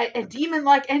a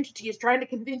demon-like entity is trying to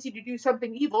convince you to do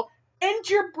something evil, And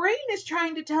your brain is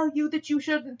trying to tell you that you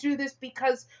shouldn't do this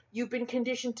because you've been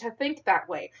conditioned to think that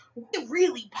way. We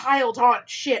really piled on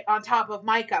shit on top of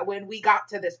Micah when we got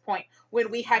to this point,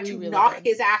 when we had to really knock did.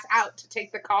 his ass out to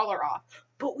take the collar off.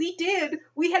 But we did.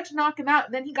 We had to knock him out,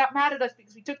 and then he got mad at us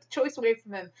because we took the choice away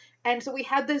from him. And so we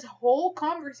had this whole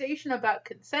conversation about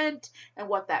consent and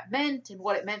what that meant and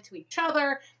what it meant to each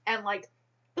other. And, like,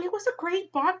 it was a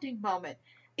great bonding moment.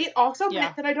 It also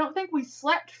meant that I don't think we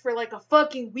slept for, like, a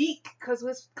fucking week because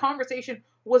this conversation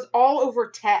was all over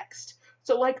text.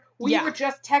 So, like, we were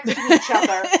just texting each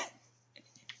other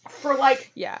for,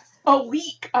 like, a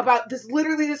week about this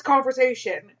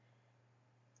conversation.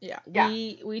 Yeah.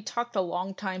 We talked a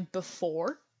long time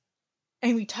before,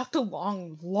 and we talked a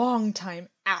long time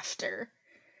after.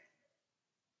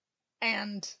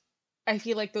 And I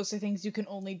feel like those are things you can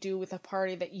only do with a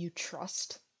party that you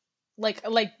trust. Like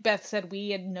Beth said,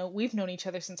 we've known each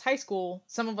other since high school.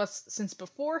 Some of us since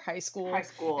before high school,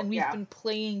 and we've been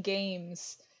playing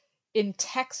games in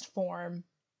text form,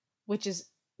 which is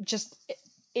just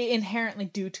inherently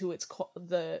due to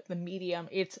the medium.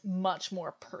 It's much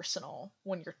more personal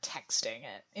when you're texting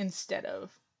it instead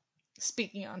of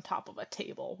speaking on top of a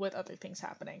table with other things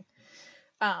happening.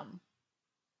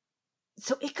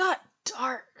 So it got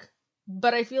dark,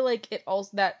 but I feel like it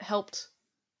also that helped.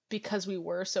 Because we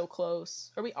were so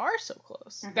close, or we are so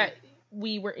close, that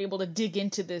we were able to dig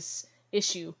into this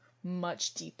issue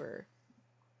much deeper.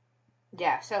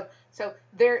 Yeah, so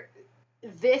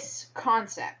this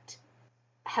concept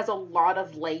has a lot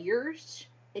of layers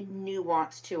and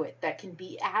nuance to it that can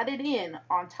be added in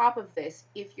on top of this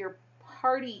if your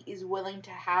party is willing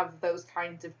to have those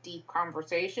kinds of deep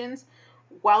conversations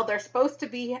while they're supposed to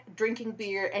be drinking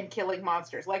beer and killing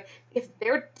monsters. Like, if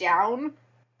they're down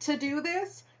to do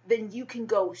this, then you can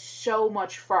go so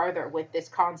much farther with this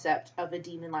concept of a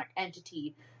demon-like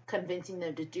entity, convincing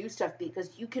them to do stuff,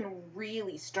 because you can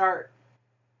really start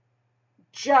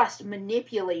just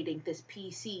manipulating this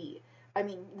PC. I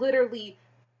mean, literally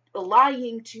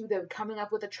lying to them, coming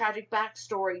up with a tragic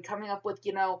backstory, coming up with,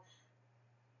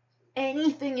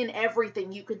 anything and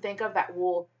everything you can think of that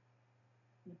will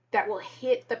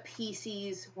hit the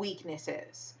PC's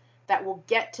weaknesses. That will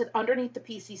get to underneath the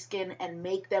PC skin and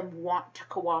make them want to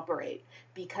cooperate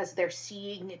because they're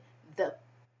seeing the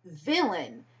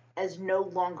villain as no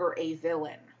longer a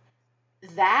villain.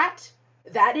 That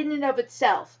in and of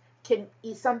itself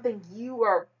is something you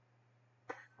are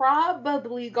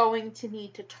probably going to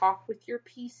need to talk with your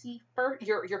PC first,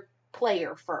 your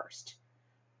player first,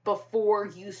 before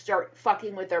you start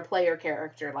fucking with their player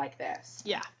character like this.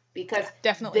 Yeah. Because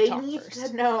definitely they need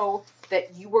to know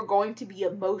that you are going to be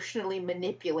emotionally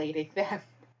manipulating them.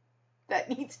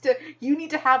 You need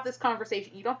to have this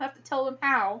conversation. You don't have to tell them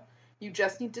how. You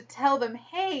just need to tell them,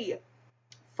 hey,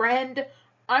 friend,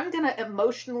 I'm going to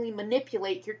emotionally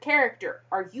manipulate your character.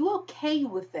 Are you okay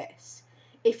with this?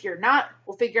 If you're not,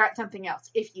 we'll figure out something else.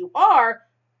 If you are,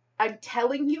 I'm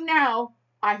telling you now,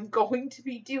 I'm going to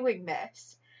be doing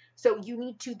this. So you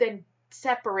need to then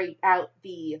separate out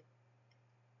the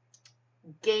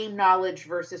game knowledge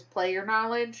versus player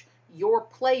knowledge. Your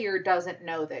player doesn't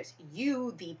know this.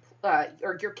 You,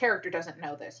 or your character doesn't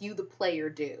know this. You, the player,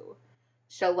 do.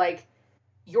 So, like,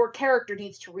 your character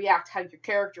needs to react how your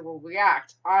character will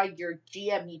react. I, your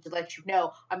GM, need to let you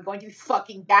know I'm going to be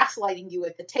fucking gaslighting you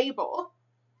at the table.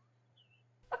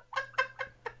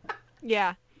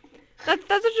 Yeah. That's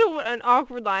such an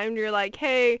awkward line when you're like,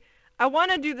 hey, I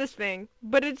want to do this thing,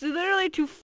 but it's literally to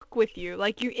fuck with you,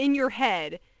 like, you in your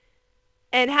head.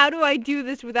 And how do I do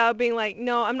this without being like,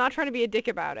 no, I'm not trying to be a dick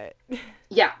about it?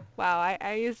 Yeah. Wow,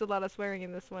 I used a lot of swearing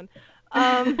in this one.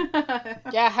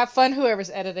 Yeah, have fun whoever's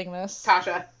editing this.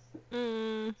 Tasha.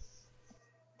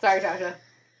 Sorry, Tasha.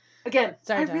 Again,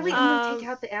 sorry, I really want to take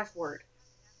out the F word.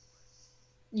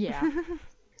 Yeah.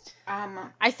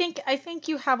 I think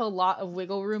you have a lot of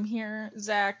wiggle room here,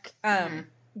 Zach.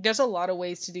 There's a lot of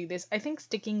ways to do this. I think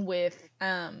sticking with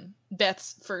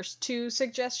Beth's first two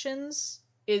suggestions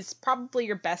is probably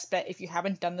your best bet if you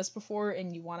haven't done this before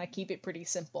and you want to keep it pretty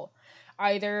simple.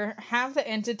 Either have the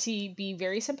entity be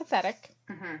very sympathetic.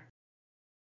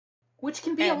 Which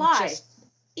can be a lie.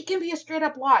 It can be a straight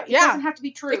up lie. It doesn't have to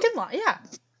be true. It can lie, yeah.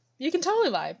 You can totally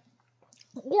lie.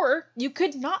 Or you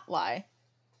could not lie.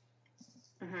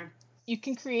 You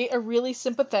can create a really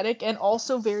sympathetic and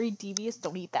also very devious,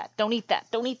 don't eat that, don't eat that,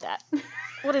 don't eat that.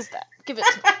 What is that? Give it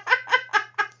to me.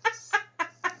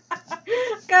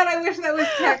 God, I wish that was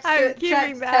text. I'm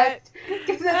keeping that.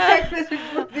 Because that text message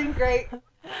would have been great.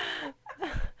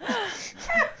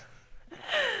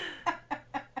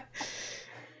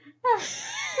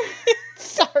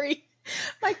 Sorry.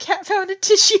 My cat found a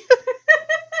tissue.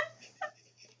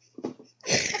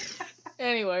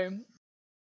 Anyway,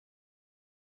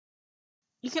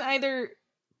 you can either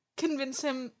convince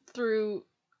him through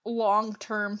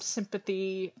long-term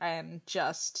sympathy and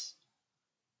just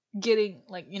getting,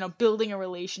 like, building a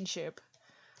relationship,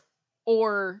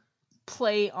 or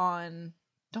play on,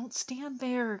 don't stand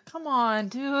there, come on,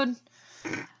 dude.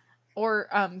 Or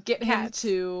get him Cats.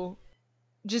 to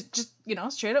just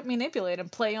straight up manipulate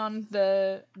and play on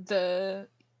the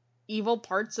evil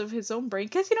parts of his own brain,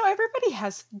 because everybody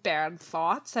has bad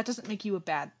thoughts. That doesn't make you a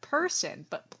bad person,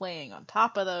 but playing on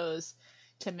top of those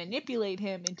to manipulate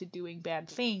him into doing bad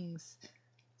things,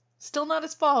 still not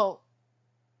his fault,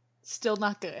 still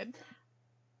not good.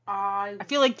 I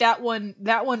feel like that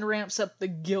one ramps up the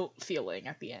guilt feeling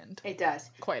at the end. It does.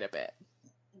 Quite a bit.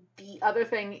 The other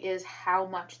thing is how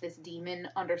much this demon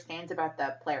understands about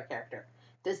the player character.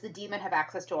 Does the demon have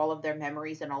access to all of their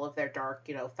memories and all of their dark,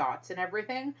 thoughts and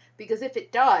everything? Because if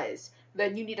it does,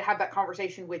 then you need to have that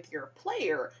conversation with your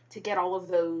player to get all of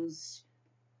those,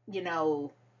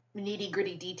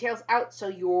 nitty-gritty details out so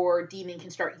your demon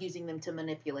can start using them to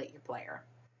manipulate your player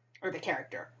or the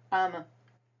character.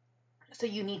 So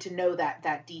you need to know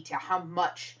that detail. How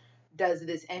much does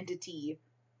this entity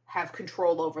have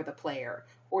control over the player?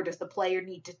 Or does the player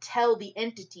need to tell the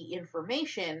entity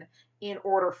information in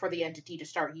order for the entity to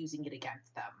start using it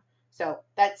against them? So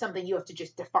that's something you have to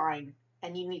just define,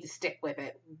 and you need to stick with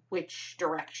it, which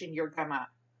direction you're gonna,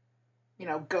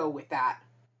 go with that.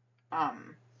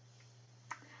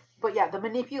 But yeah, the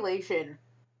manipulation,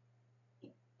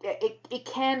 it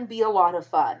can be a lot of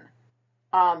fun.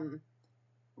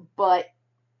 But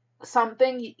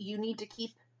something you need to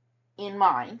keep in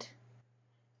mind,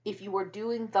 if you are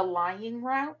doing the lying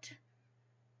route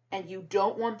and you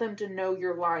don't want them to know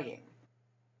you're lying,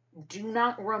 do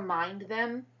not remind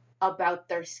them about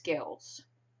their skills.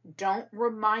 Don't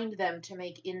remind them to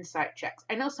make insight checks.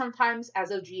 I know sometimes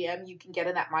as a GM you can get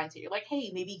in that mindset. You're like,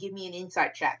 hey, maybe give me an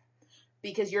insight check,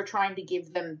 because you're trying to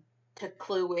give them to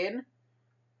clue in.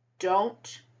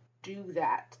 Don't do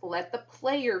that. Let the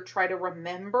player try to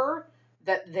remember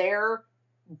that they're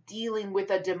dealing with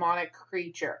a demonic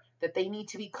creature, that they need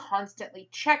to be constantly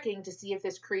checking to see if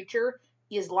this creature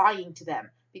is lying to them.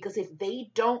 Because if they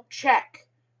don't check,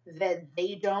 then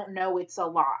they don't know it's a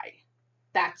lie.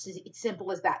 It's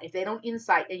simple as that. If they don't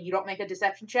insight and you don't make a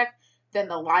deception check, then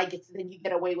then you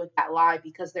get away with that lie,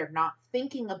 because they're not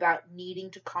thinking about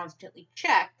needing to constantly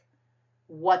check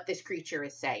what this creature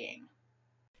is saying.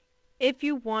 If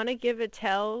you want to give a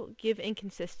tell, give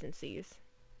inconsistencies.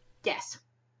 Yes,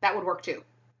 that would work too.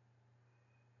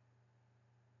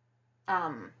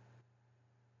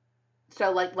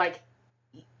 So like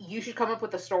you should come up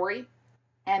with a story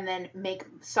and then make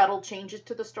subtle changes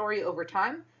to the story over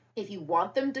time. If you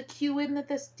want them to cue in that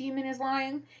this demon is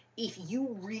lying, if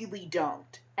you really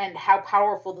don't, and how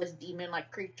powerful this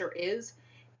demon-like creature is,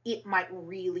 it might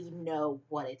really know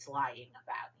what it's lying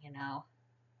about,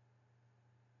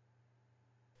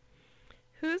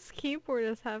 Whose keyboard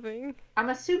is having? I'm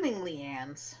assuming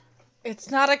Leanne's.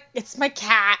 It's my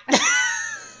cat.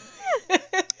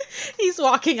 He's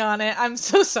walking on it. I'm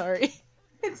so sorry.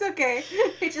 It's okay.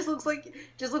 It just looks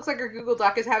like our Google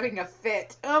Doc is having a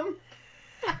fit.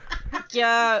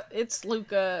 Yeah, it's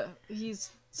Luca.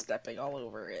 He's stepping all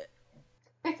over it.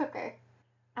 It's okay.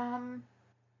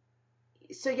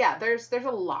 So yeah, there's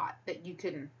a lot that you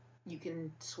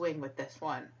can swing with this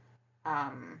one.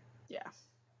 Yeah.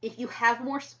 If you have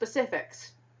more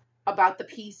specifics about the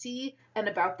PC and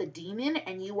about the demon,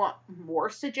 and you want more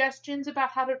suggestions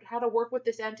about how to work with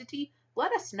this entity,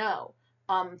 let us know.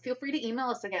 Feel free to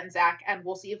email us again, Zach, and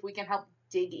we'll see if we can help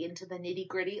dig into the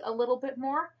nitty-gritty a little bit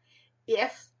more.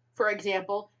 If, for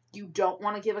example, you don't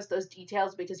want to give us those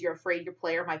details because you're afraid your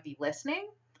player might be listening,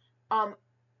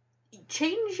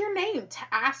 change your name to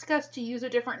ask us to use a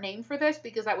different name for this,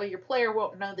 because that way your player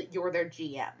won't know that you're their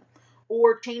GM.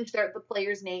 Or change the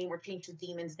player's name, or change the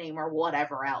demon's name, or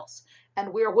whatever else.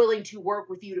 And we're willing to work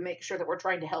with you to make sure that we're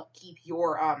trying to help keep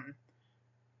your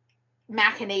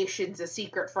machinations a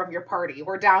secret from your party.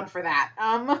 We're down for that.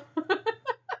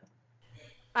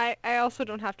 I also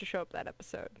don't have to show up that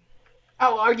episode.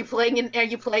 Oh, are you playing in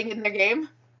the game?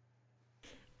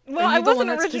 Well, I wasn't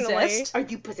originally. Possessed? Are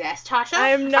you possessed, Tasha? I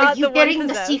am not the one Are you getting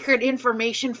possessed. the secret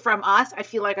information from us? I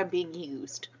feel like I'm being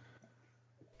used.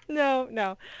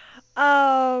 No.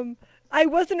 I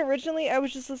wasn't originally. I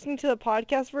was just listening to the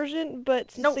podcast version,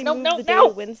 but since they moved the day to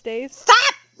Wednesdays. Stop!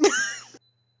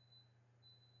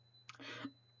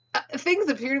 Things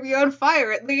appear to be on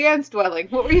fire at Leanne's dwelling.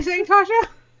 What were you saying, Tasha?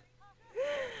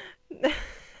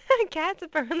 Cats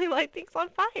apparently light things on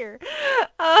fire.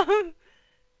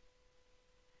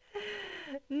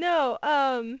 No,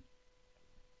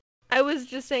 I was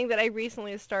just saying that I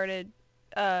recently started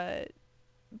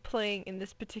playing in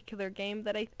this particular game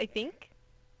that I think.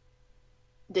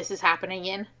 This is happening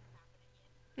in.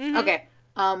 Mm-hmm. Okay.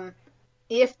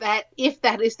 If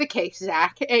that is the case,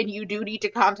 Zach, and you do need to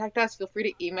contact us, feel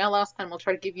free to email us, and we'll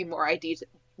try to give you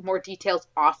more details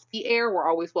off the air. We're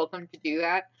always welcome to do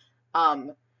that.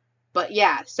 But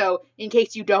yeah, so in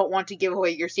case you don't want to give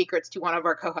away your secrets to one of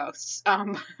our co-hosts,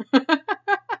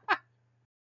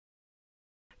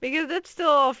 Because it's still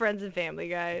all friends and family,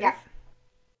 guys. Yeah.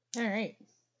 All right.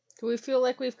 Do we feel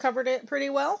like we've covered it pretty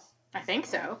well? I think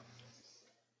so.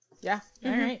 Yeah.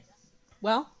 All right.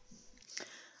 Well,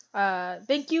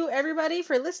 thank you everybody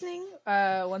for listening.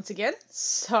 Once again,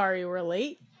 sorry we're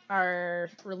late.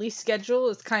 Our release schedule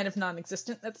is kind of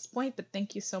non-existent at this point, but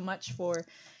thank you so much for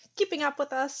keeping up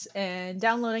with us and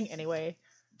downloading anyway.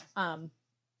 We're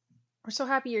so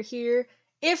happy you're here.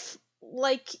 If,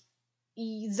 like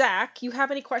Zach, you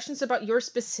have any questions about your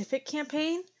specific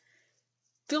campaign,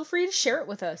 feel free to share it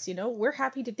with us. You know, we're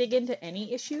happy to dig into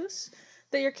any issues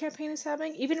that your campaign is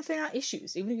having, even if they're not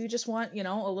issues, even if you just want, you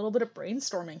know, a little bit of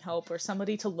brainstorming help or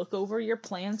somebody to look over your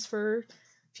plans for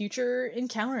future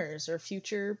encounters or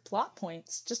future plot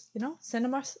points. Just, you know, send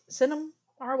them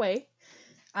our way.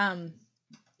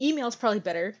 Email's probably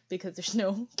better because there's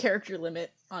no character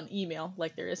limit on email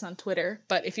like there is on Twitter.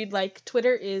 But if you'd like,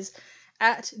 Twitter is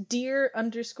at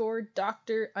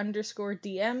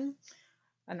dear_doctor_DM.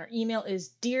 And our email is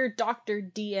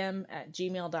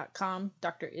deardoctordm@gmail.com.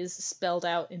 Doctor is spelled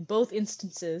out in both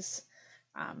instances.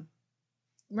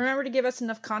 Remember to give us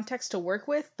enough context to work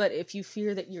with, but if you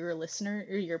fear that your listener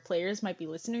or your players might be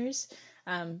listeners,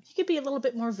 you could be a little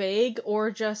bit more vague,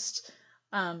 or just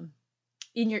in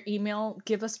your email,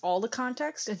 give us all the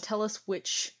context and tell us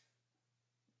which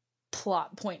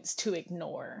plot points to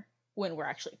ignore when we're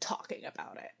actually talking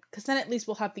about it. Because then at least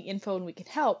we'll have the info and we can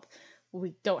help.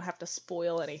 We don't have to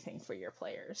spoil anything for your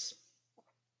players.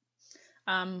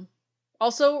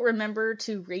 Also, remember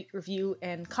to rate, review,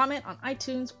 and comment on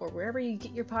iTunes or wherever you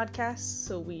get your podcasts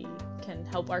so we can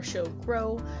help our show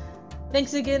grow.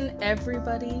 Thanks again,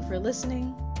 everybody, for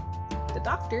listening. The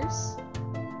doctors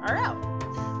are out.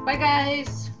 Bye,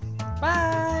 guys.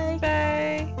 Bye!